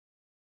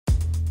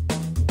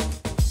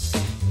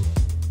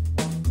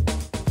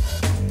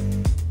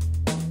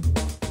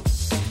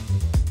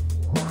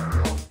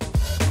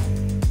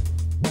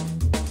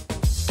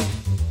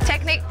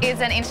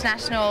is an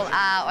international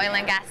oil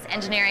and gas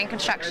engineering,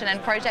 construction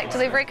and project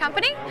delivery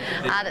company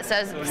that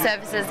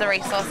services the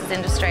resources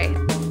industry.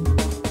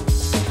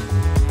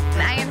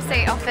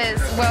 AMC offers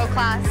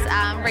world-class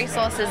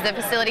resources. The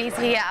facilities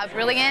here are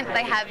brilliant.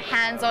 They have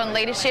hands-on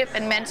leadership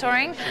and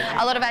mentoring.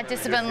 A lot of our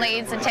discipline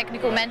leads and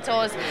technical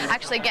mentors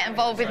actually get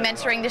involved with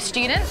mentoring the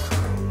students.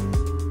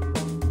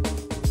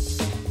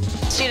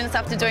 Students,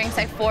 after doing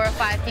say 4 or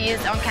 5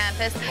 years on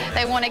campus,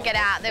 they want to get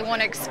out, they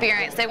want to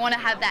experience, they want to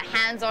have that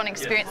hands-on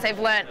experience they've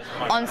learnt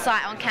on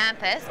site on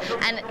campus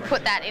and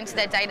put that into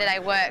their day-to-day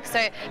work.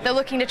 So they're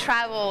looking to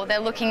travel, they're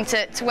looking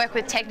to work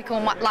with technical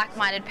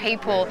like-minded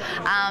people,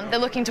 they're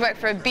looking to work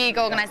for a big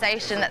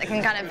organisation that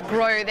can kind of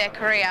grow their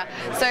career.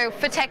 So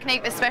for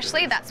Technique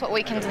especially, that's what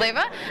we can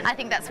deliver. I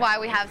think that's why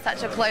we have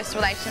such a close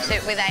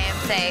relationship with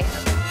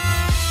AMC.